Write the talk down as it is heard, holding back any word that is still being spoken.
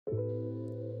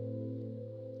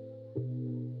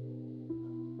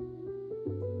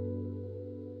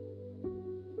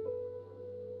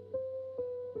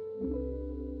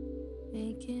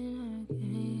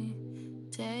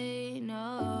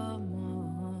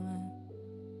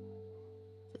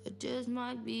just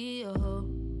might be a hoe.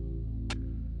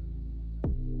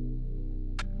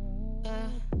 Yeah,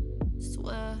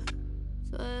 swear,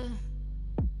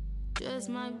 just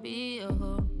might be a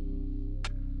hoe.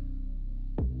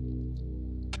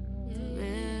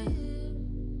 Real.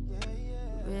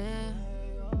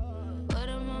 What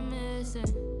am I missing?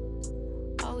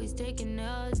 Always taking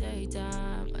L's every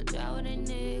time I try with a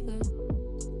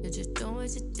nigga. You just don't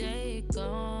waste a day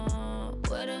gone.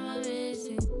 What am I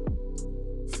missing?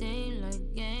 Seem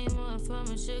like game on from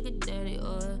a sugar daddy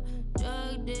or a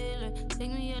drug dealer.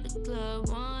 Take me out the club,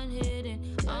 one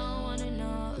hidden. I don't wanna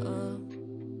know.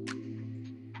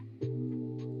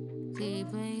 Keep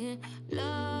playing.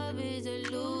 Love is a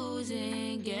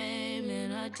losing game,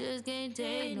 and I just can't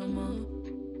take no more.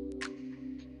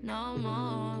 No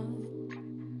more.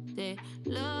 Say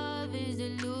love is a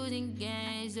losing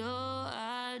game, so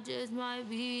I just might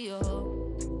be a hoe.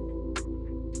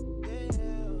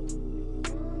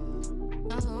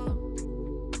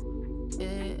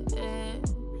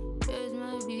 Just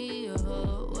might be a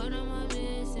hoe. What am I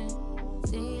missing?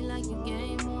 Seem like you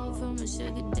game on from a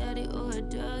sugar daddy or a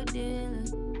drug dealer.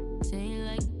 Seem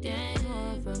like you game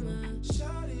on from a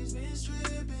Shawty's been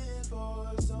stripping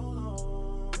for so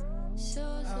long.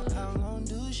 How long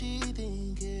do she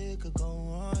think it could go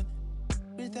on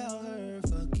without her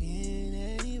fucking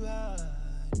anybody?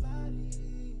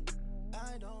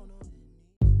 I don't know.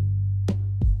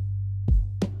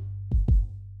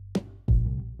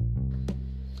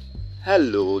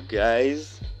 Hello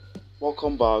guys,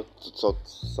 welcome back to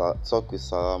Talk with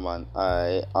Salam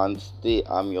and today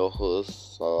I'm your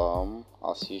host Salam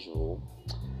as usual.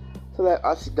 So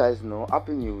as you guys know,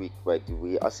 happy new week by the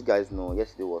way. As you guys know,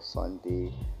 yesterday was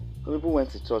Sunday. Some people went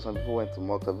to church, some people went to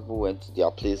mosque, some people went to their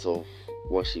place of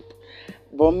worship.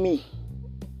 But me,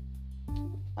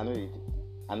 I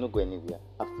not go anywhere.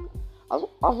 I've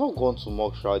not gone to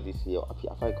mosque throughout this year.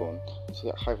 Have I gone? So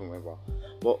I can't remember.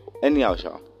 But anyhow,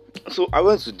 so I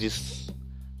went to this.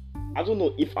 I don't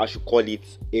know if I should call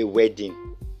it a wedding,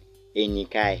 a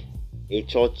nikai, a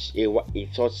church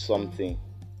something,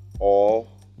 or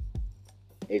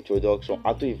introduction.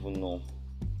 I don't even know.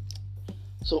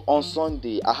 So on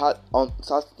Saturday I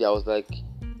was like,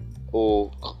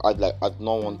 oh, I'd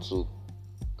not want to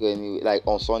go anywhere. Like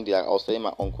on Sunday, I was telling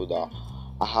my uncle that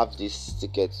I have this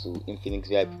ticket to Infinix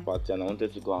VIP party and I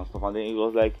wanted to go and stuff. And then he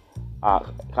was like,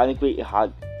 technically it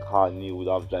had car and he would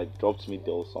have like dropped me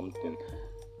there or something.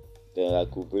 Then I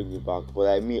could bring me back. But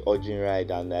like me urging ride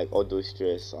and like all those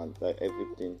stress and like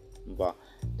everything. But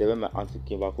then when my auntie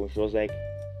came back home, she was like,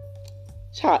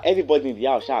 everybody in the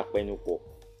house,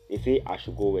 they say I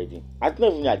should go wedding. I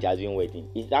don't even know that they are doing wedding.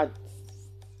 Is that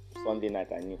Sunday night?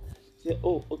 I knew. She said,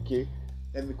 oh, okay,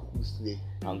 let me go sleep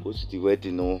and go to the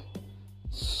wedding. No.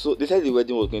 So they said the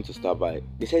wedding was going to start by.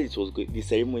 They said the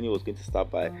ceremony was going to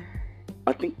start by.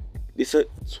 I think they said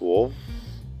 12.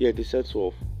 Yeah, they said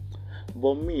 12.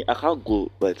 But me, I can't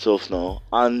go by 12 now.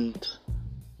 And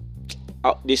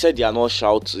they said they are not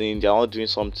shouting. They are not doing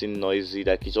something noisy.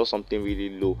 Like it's just something really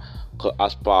low.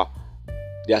 As per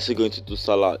they are still going to do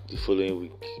Salah the following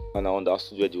week, and I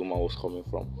understood where the woman was coming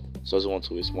from. She doesn't want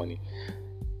to waste money.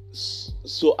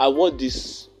 So I wore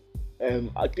this,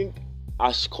 I think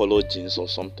ash colored jeans or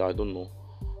something. I don't know,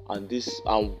 and this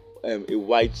a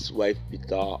white wife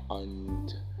beater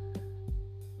and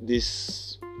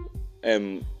this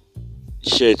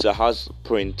shirt that has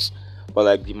print, but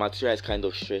like the material is kind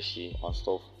of stretchy and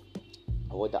stuff.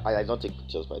 I wore that. I don't take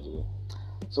pictures by the way.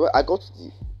 So I got to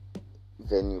the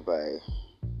venue by.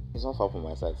 It's not far from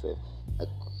my side, sir. Like,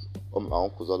 my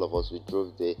uncles, all of us, we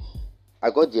drove there. I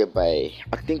got there by,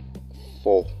 I think,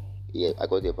 4. Yeah, I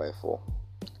got there by 4.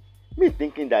 Me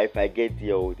thinking that if I get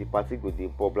there, the party go dey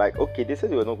pop. Like, okay, they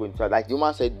said they were not going to try. Like, the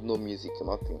woman said no music,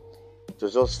 nothing. It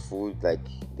was just food. Like,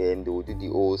 then they would do the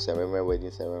whole ceremony,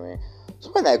 wedding ceremony.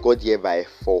 So when I got there by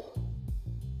 4,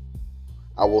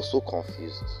 I was so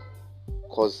confused.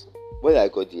 Because when I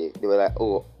got there, they were like,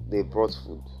 oh, they brought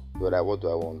food. They were like, what do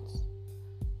I want?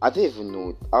 I didn't even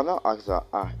know. I now asked her,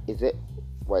 is it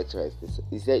white rice?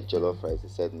 Is there jollof rice? They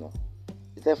said no.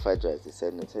 Is there fried rice? They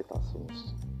said no. They said that's finished.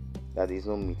 That there is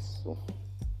no meat. So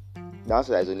the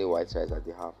answer is only white rice that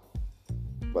they have.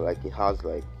 But like it has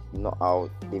like, you know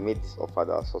how they made this offer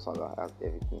sauce and that has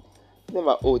everything. Then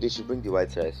like, oh, they should bring the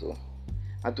white rice. So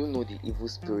I don't know the evil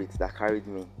spirit that carried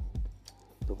me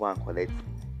to go and collect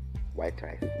white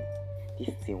rice.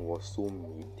 This thing was so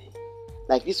mid.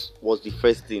 Like this was the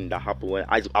first thing that happened when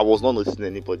I was not noticing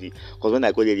anybody. Because when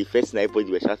I got there, the first thing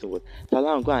everybody was shouting was,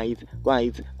 Salam, go and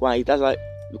eat. That's like,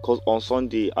 because on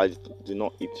Sunday I did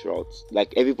not eat throughout.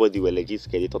 Like everybody were legit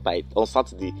scared. They thought on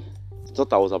Saturday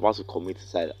thought I was about to commit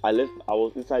suicide. I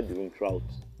was inside the room throughout.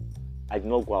 I did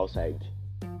not go outside.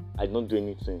 I did not do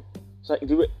anything. So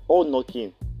they were all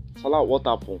knocking. Salah, what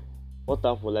happened? What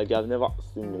happened? Like, they have never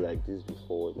seen me like this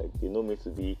before. Like, they know me to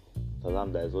be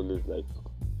Salam that is always like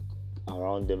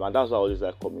around them, and that's why I always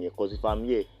like coming here. Because if I'm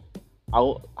here, I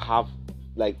will have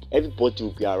like everybody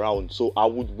will be around, so I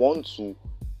would want to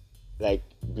like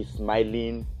be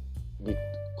smiling, be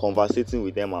conversating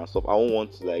with them and stuff. I won't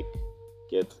want to like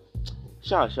get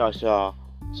sha.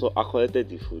 So I collected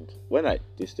the food. When I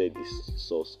tasted this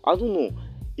sauce, I don't know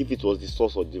if it was the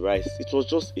sauce or the rice. It was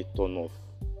just a turn off.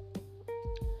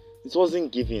 It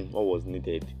wasn't giving what was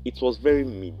needed. It was very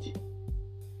mid.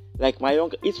 Like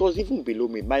it was even below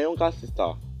me. My younger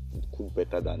sister cooked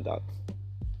better than that.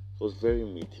 It was very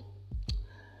mid.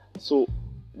 So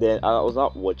then I was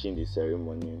out watching the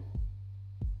ceremony,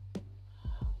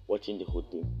 watching the whole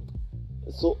thing.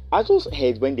 So I just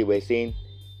heard when they were saying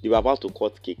they were about to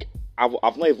cut cake.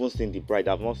 I've not even seen the bride.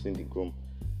 I've not seen the groom.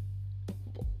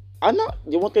 And now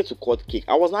they wanted to cut cake.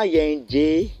 I was not hearing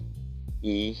Jesus,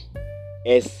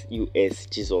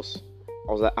 Jesus.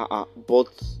 I was like, but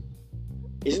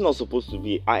is it not supposed to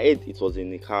be? I heard it was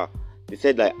in the car. They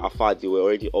said like afar they were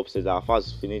already upstairs. That afar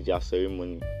finished their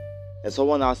ceremony, and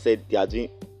someone else said they are doing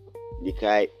the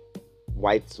guy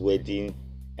white wedding,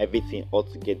 everything all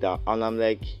together. And I'm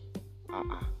like,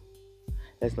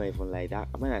 let's not even like that.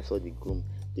 When I saw the groom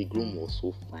was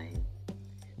so fine.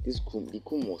 The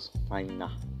groom was finer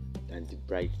than the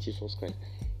bride. Jesus Christ.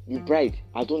 The bride,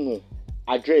 I don't know.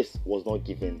 Address was not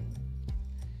given.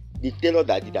 The tailor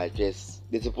that did address,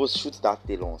 they supposed to shoot that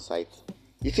tailor on site.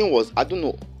 The thing was, I don't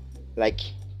know, like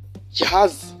she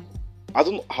has, I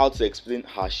don't know how to explain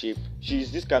her shape.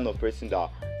 She's this kind of person that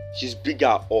she's bigger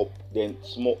up than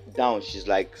small down. She's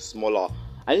like smaller.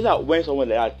 I think that when someone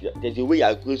like that, there's a way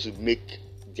you're going to make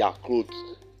their clothes,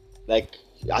 like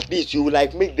at least you will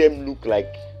like make them look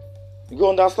like, you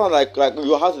understand, like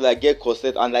you have to like get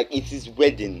corset, and like it is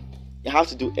wedding, you have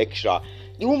to do extra.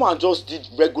 The woman just did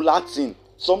regular thing,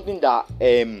 something that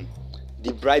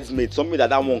the bridesmaid, something that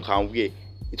one can wear.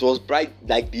 It was like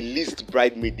the least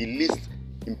bridesmaid, the least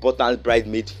important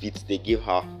bridesmaid fit they gave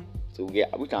her. So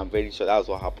yeah, which I'm very sure that's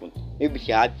what happened. Maybe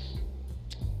she had,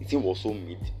 the thing was so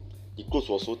mid, the clothes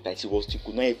was so tight, she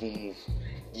could not even move.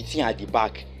 The thing at the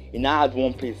back, and I had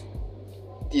one place.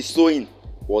 The sewing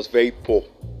was very poor.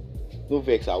 No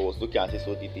vex, I was looking at it,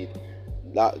 so they did.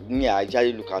 That me, I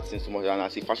usually look at things so much, and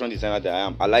as a fashion designer that I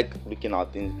am, I like looking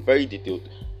at things very detailed.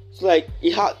 So like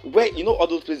it had, where you know all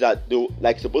those places that they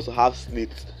like supposed to have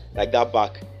slits like that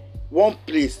back. One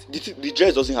place the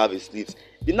dress doesn't have a slit.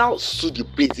 They now sewed the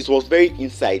place. It was very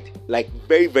inside, like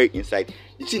very very inside.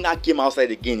 The thing now came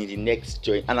outside again in the next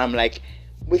joint, and I'm like,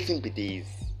 waiting be days.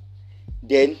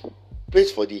 Then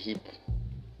place for the hip.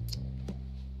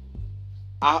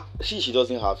 She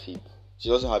doesn't have hip. She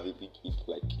doesn't have a big hip.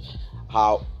 Like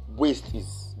her waist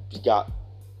is bigger.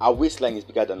 Her waistline is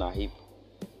bigger than her hip.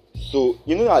 So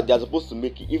you know that they're supposed to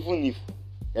make it, even if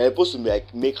they're supposed to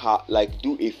like make her like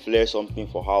do a flare something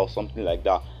for her or something like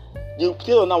that. The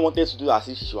tailor now wanted to do as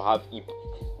if she should have hip.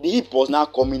 The hip was now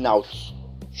coming out.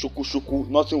 Shuku,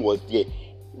 nothing was there.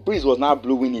 Breeze was now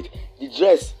blowing it. The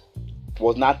dress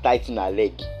was not tight in her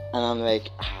leg. And I'm like,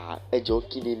 Ejo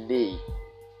Kilele.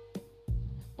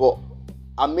 But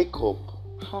her makeup,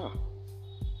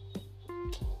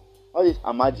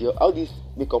 all these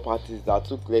makeup artists that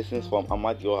took lessons from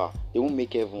Amadioha, they won't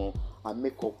make everyone. Her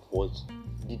makeup was,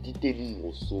 the detailing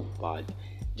was so bad.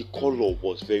 The color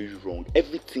was very wrong.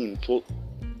 Everything,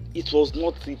 it was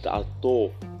not it at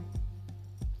all.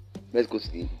 Let's go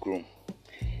to the groom.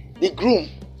 The groom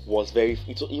was very,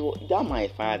 that man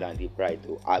is finer than the bride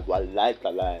though. I was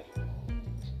alive.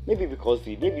 Maybe because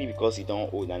he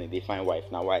don't old and they find wife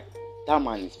now. Why? That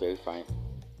man is very fine.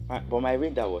 But my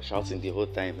reader was shouting the whole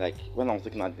time. Like when I was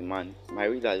looking at the man, my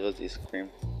reader just a scream,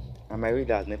 and my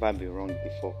reader has never been wrong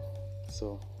before.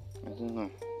 So I don't know.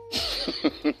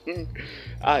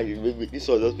 Maybe this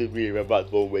was just maybe remember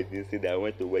at one wedding say that I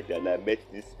went to wedding and I met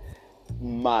this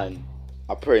man.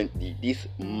 Apparently, this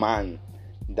man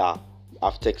that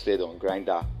I've texted on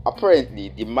Grindr. Apparently,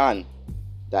 the man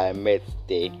that I met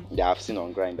there, that I've seen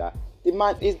on Grindr, the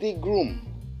man is the groom.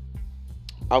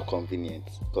 How convenient,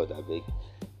 God I beg.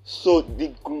 So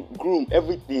the groom,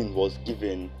 everything was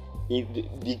given.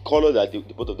 The color that the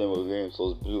both of them were wearing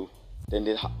was blue. Then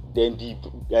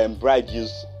the bride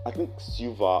used, I think,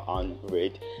 silver and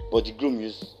red, but the groom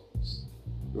used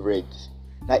red.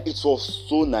 Like it was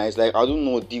so nice. Like I don't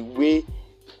know the way.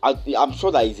 I'm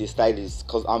sure that he's a stylist,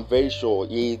 because I'm very sure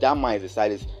that man is a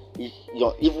stylist.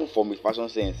 Even from his fashion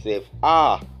sense, it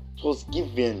was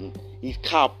given. His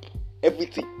cap,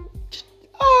 everything.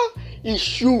 His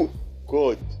shoe,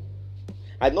 God.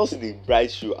 I don't see the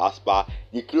bride's shoe as per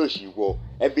the clothes she wore.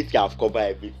 Everything have covered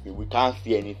everything. We can't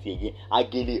see anything again.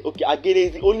 Agele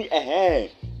is the only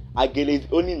Agele is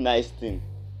the only nice thing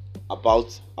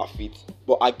about her feet.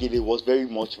 But Agele was very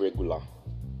much regular.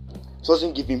 It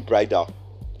wasn't giving bridal.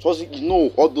 It wasn't,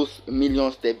 all those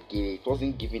million step gele. It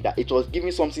wasn't giving that. It was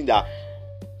giving something that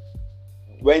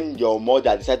when your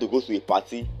mother decided to go to a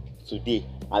party today,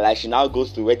 and like she now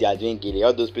goes to where they are doing gele,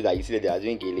 all those people that you see that they are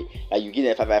doing gele, like you give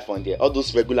them 500, all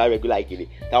those regular gele,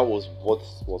 that was what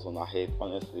was on her head.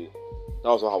 Honestly, that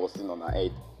was what I was seeing on her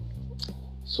head.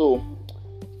 So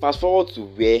fast forward to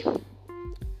where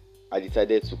I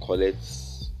decided to collect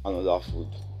another food,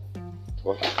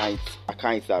 but I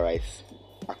can't eat that rice.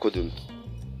 I couldn't,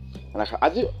 and I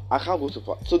can't go too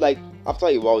far. So like after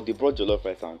a while, they brought jollof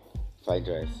rice and fried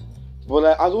rice, but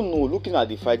like I don't know. Looking at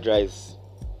the fried rice,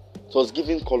 it was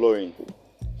giving coloring.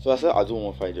 So I said I don't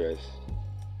want fried rice.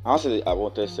 I said I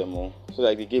wanted semo. So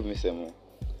like they gave me semo.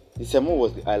 The semo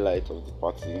was the highlight of the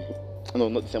party. No,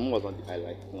 the semo was not the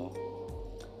highlight, no.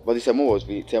 But the semo was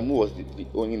the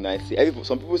only nice thing.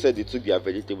 Some people said they took their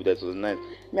vegetable that was nice.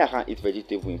 Me, I can't eat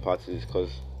vegetable in parties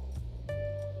because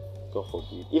God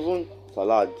forbid. Even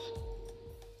salad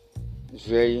is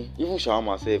even shawarma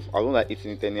myself, I don't like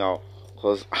eating it anyhow.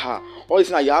 Because all this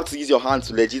now you have to use your hands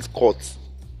to legit cut.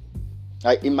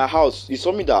 Like in my house, it's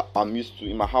something that I'm used to.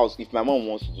 In my house, if my mom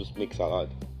wants to just make salad,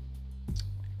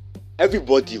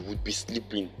 everybody would be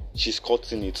sleeping. She's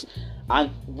cutting it,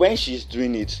 and when she's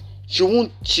doing it,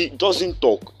 she doesn't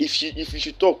talk. If you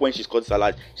should talk when she's cutting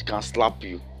salad, she can slap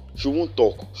you. She won't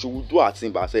talk. She will do her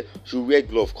thing by herself. She will wear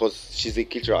gloves because she's a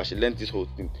caterer. She learned this whole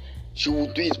thing. She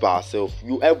will do it by herself.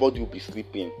 Everybody will be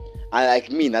sleeping. And like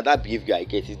me, now that behavior I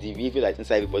get is the behavior that's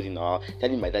inside everybody in our house.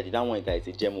 Telling my daddy that one that is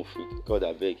a gemo freak. God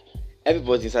I beg.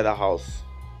 Everybody inside the house,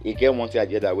 they get one thing at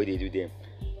the other way they do them.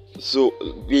 So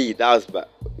that's bad.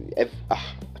 I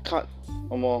can't.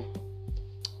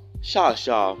 Sha.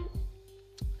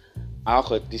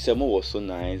 The sermon was so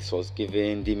nice. Was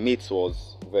given. The meat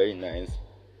was very nice.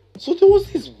 So there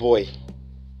was this boy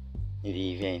in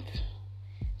the event.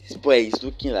 This boy is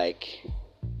looking like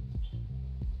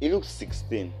he looks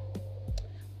 16,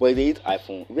 but they use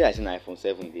iPhone. Maybe I seen iPhone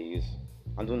 7 they use.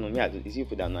 I don't know. Is it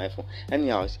for that iPhone?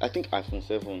 Anyhow, I think iPhone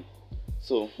 7.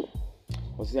 So,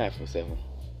 what's the iPhone 7?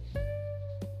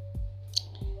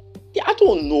 Yeah, I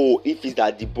don't know if it's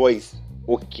that the boy is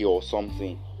okay or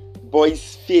something. But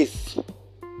his face,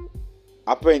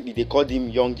 apparently they called him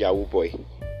young Yahoo boy.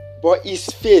 But his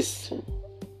face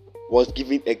was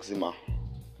giving eczema.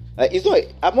 Like it's not.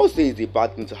 I must say it's a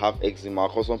bad thing to have eczema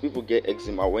because some people get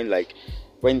eczema when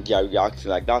they are reacting.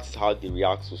 Like that's how they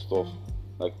react to stuff.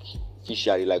 Like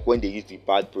officially, like when they use the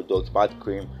bad products, bad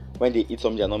cream, when they eat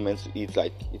something they're not meant to eat,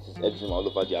 like it is eczema all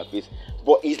over their face.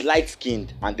 But he's light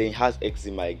skinned and then he has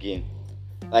eczema again.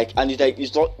 Like, and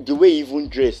it's not the way he even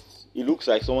dressed. He looks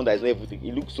like someone that is not everything.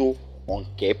 He looks so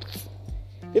unkept.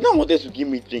 They don't wanted to give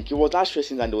me drink. He was not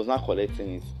stressing and they was not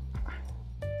collecting it.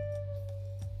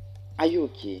 Are you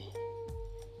okay?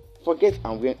 Forget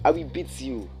I will beat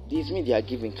you. This me they are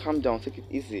giving. Calm down, take it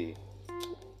easy.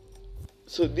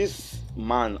 So this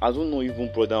man, I don't know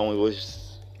even brought down. He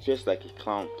was dressed like a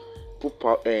clown. Put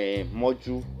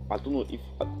module. I don't know if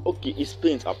it's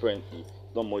paint apparently.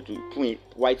 Not module. Put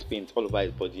white paint all over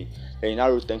his body. Then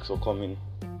now thanks for coming.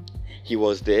 He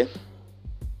was there.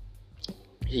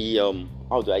 He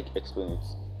how do I explain it?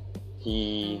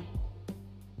 He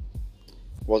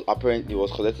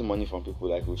was collecting money from people,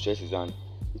 like who stretched his hand.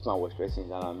 This man was stretching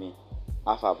his hand at me.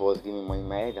 After I was giving money in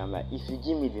my head, I'm like, if you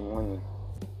give me the money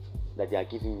that they are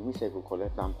giving me, we said we'll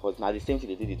collect them because now the same thing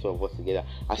they did the two of us together.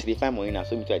 As they find money now,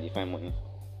 so me too I define money.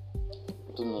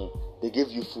 I don't know. They gave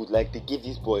you food, like they gave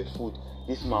this boy food,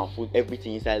 this man food,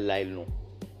 everything inside nylon.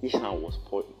 This man was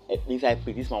poured inside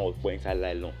plate. This man was poured inside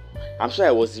nylon. I'm sure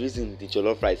I was the reason the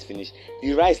jollof rice finished.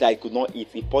 The rice that I could not eat,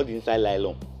 he poured inside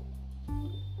nylon.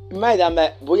 In my head, I'm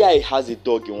like, boya he has a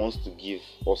dog he wants to give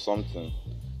or something.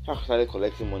 I started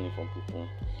collecting money from people.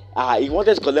 He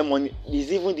wanted to collect money.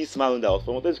 There's even this man that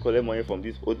wanted to collect money from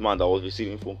this old man that was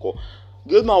receiving phone call.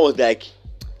 The old man was like,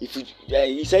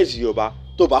 he says Yoruba,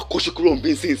 Toba Koshikuron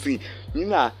bin sin. You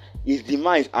know, the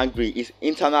man is angry. It's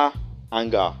internal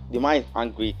anger. The man is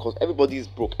angry because everybody is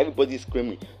broke. Everybody is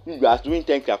screaming. You are doing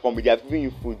 10k from, they are giving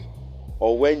you food.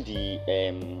 Or when the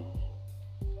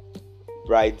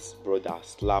bride's brother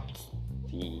slapped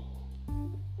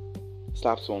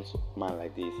one man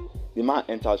like this, the man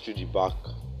entered through the back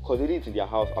because they did it in their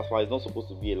house. As far as not supposed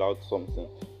to be allowed something,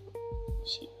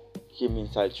 he came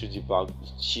inside through the back.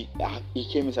 He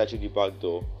came inside through the back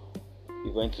door he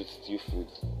went to steal food.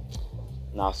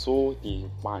 Now, so the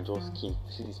man just came.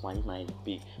 See this man, is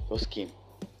big, just came.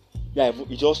 Yeah,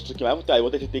 he just took him. I even thought I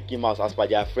wanted to take him out as per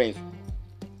their friends.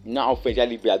 Now, friends,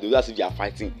 they do as if they are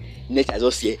fighting. Next, I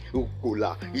just say, oh, go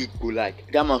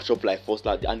like that man chop like first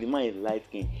lad, and the man is light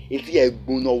skin. It's here,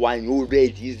 bono wine, you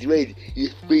ready? He's ready.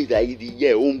 His face like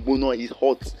yeah, bono is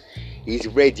hot. He's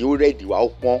ready, already.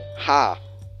 Wow, ha!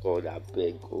 God, I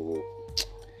beg, oh.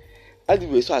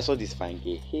 Anyway, so I saw this fine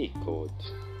girl. Hey God.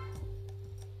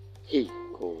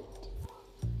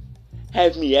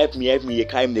 Help me, you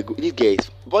carry me go. This guys.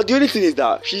 But the only thing is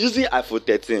that she's using iPhone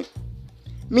 13.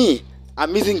 Me,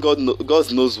 I'm using God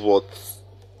knows what.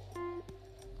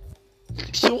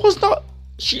 She was not.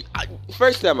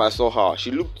 First time I saw her,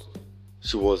 she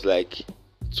was like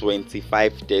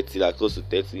 25, 30, like close to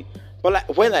 30. But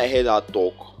like when I heard her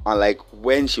talk, and like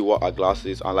when she wore her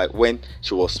glasses, and like when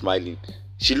she was smiling,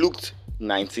 she looked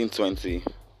 19, 20.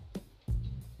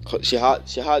 She had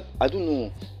I don't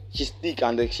know, she's thick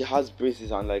and like she has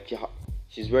braces and like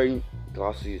she's wearing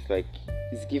glasses. Like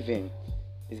it's giving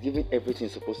everything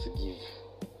it's supposed to give.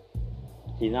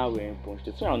 He's now wearing punch.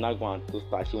 The time I'm not going to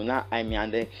start, she will not eye me,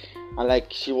 and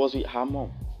like she was with her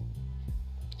mom.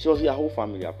 She was with her whole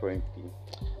family apparently,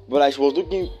 but like she was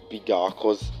looking bigger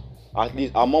because at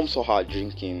least her mom saw her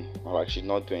drinking and like she's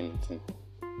not doing anything.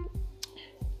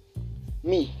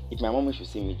 Me, if my mom should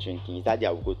see me drinking, is that day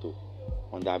I will go to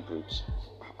on that bridge.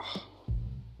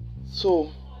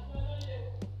 So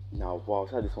now, wow,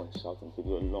 so this one is shouting to be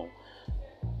long.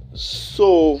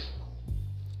 So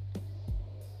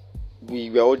we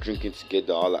were all drinking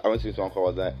together. Like, I went to this one call. I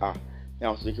was like, and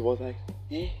I was thinking, was like,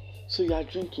 so you are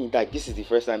drinking? Like this is the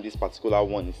first time this particular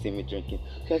one is seeing me drinking.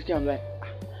 So I'm like,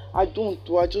 I don't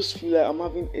do. I just feel like I'm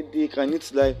having a headache. I need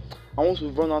to like, I want to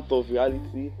run out of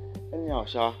reality.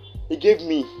 Anyhow, he gave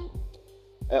me.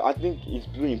 I think it's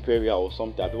Blue Imperial or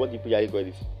something. I don't know what the Imperial got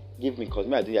it. Give me, cause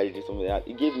me I didn't did something like that.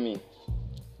 He gave me.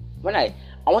 When I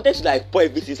wanted to like pour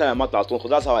everything inside my mouth at once, cause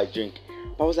that's how I drink.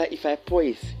 But I was like, if I pour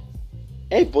it,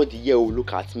 everybody here will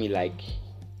look at me like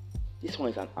this one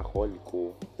is an alcoholic.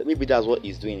 Oh. Maybe that's what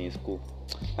he's doing in school.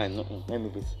 And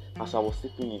maybe as I was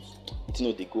sipping it, you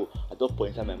know they go. I just pour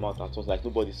inside my mouth at once, like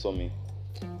nobody saw me.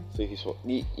 So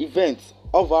the event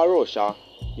overall,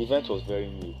 the event was very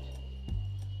neat.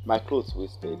 My clothes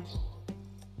wasted.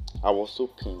 I was so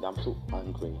pained. I'm so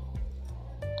angry.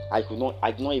 I did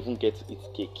not even get to eat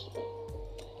cake.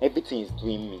 Everything is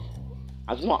doing me.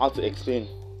 I don't know how to explain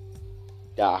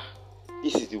that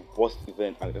this is the worst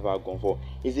event I've ever gone for.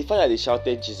 It's the fact that they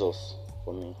shouted Jesus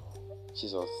for me.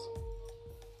 Jesus.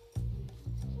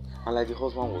 And like the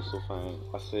husband was so fine.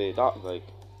 I swear that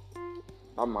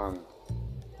man.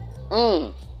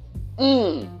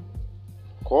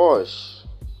 Gosh.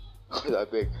 I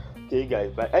beg. Okay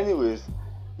guys, but anyways,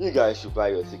 you guys should buy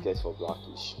your tickets for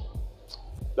Blackish.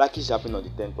 Blackish happened on the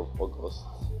 10th of August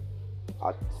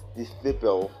at the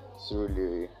Staple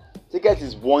Surulere. Ticket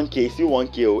is 1k, still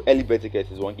 1k. Early bird ticket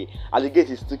is 1k. At the gate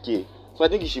is 2k. So I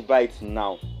think you should buy it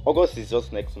now. August is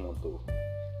just next month though.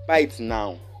 Buy it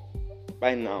now.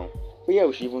 Buy now. But yeah,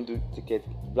 we should even do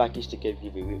Blackish ticket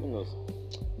giveaway. Who knows?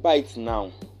 Buy it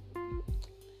now.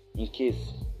 In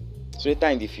case. So later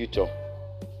in the future.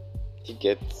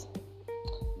 Tickets.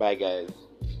 Bye guys.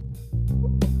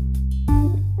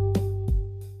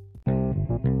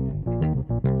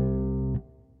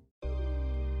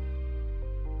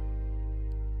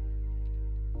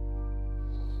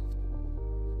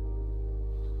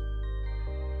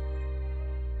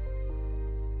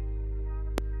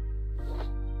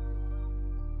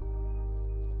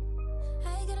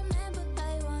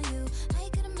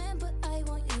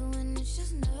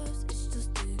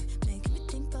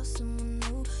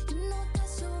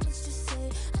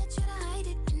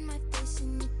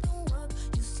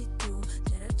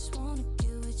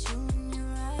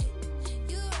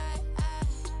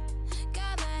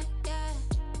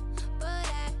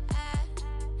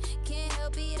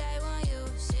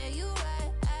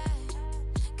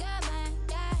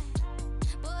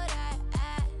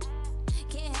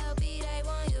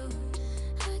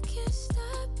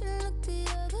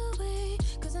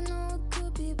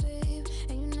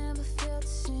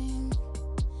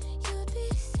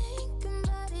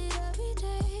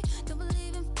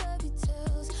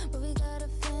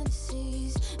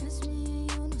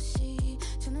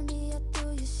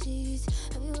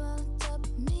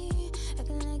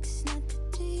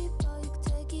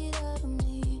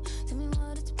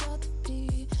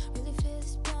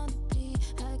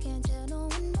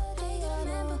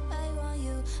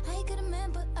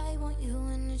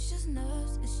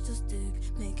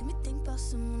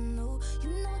 Someone new, you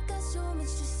know I got so much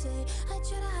to say. I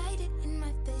try to hide it in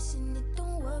and it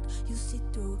don't work. You see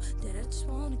through that I just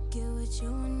wanna get with you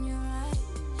and